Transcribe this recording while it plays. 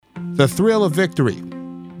The thrill of victory.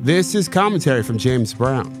 This is commentary from James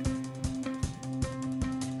Brown.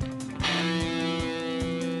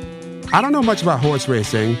 I don't know much about horse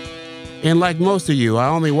racing, and like most of you, I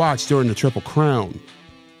only watched during the Triple Crown.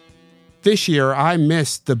 This year, I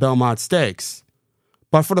missed the Belmont Stakes,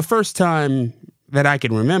 but for the first time that I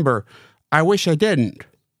can remember, I wish I didn't,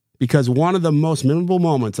 because one of the most memorable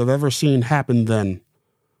moments I've ever seen happened then.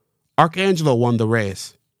 Arcangelo won the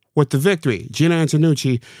race. With the victory, Gina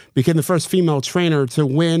Antonucci became the first female trainer to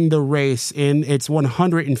win the race in its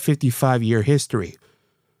 155-year history.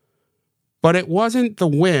 But it wasn't the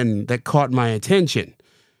win that caught my attention.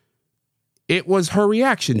 It was her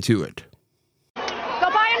reaction to it. Go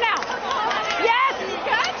buy him now. Yes.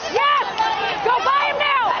 Yes. Go buy him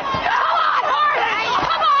now. Come on, Harvey.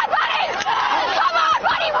 Come on, buddy. Come on,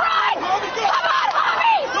 buddy. Run. Come on,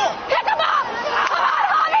 Harvey. Pick him up. Come on,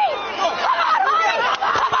 Harvey. Come on, Harvey.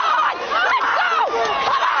 Come on. Let's go.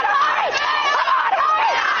 Come on, Harvey. Come on,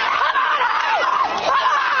 Harvey. Come on, Harvey. Come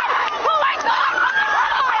on. Oh, my God. Come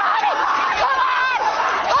on, Harvey. Come on.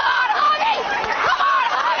 Come on, Harvey. Come on,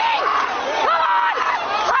 Harvey. Come on.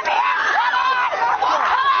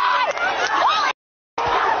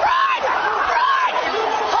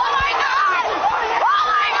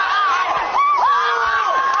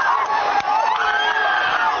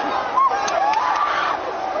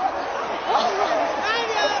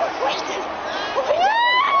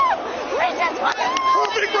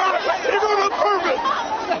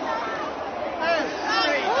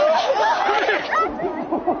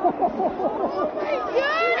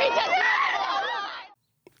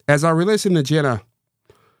 As I re-listen to Jenna,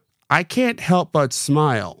 I can't help but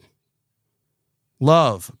smile.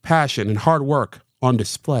 Love, passion, and hard work on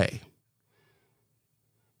display.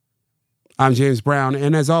 I'm James Brown,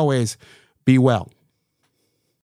 and as always, be well.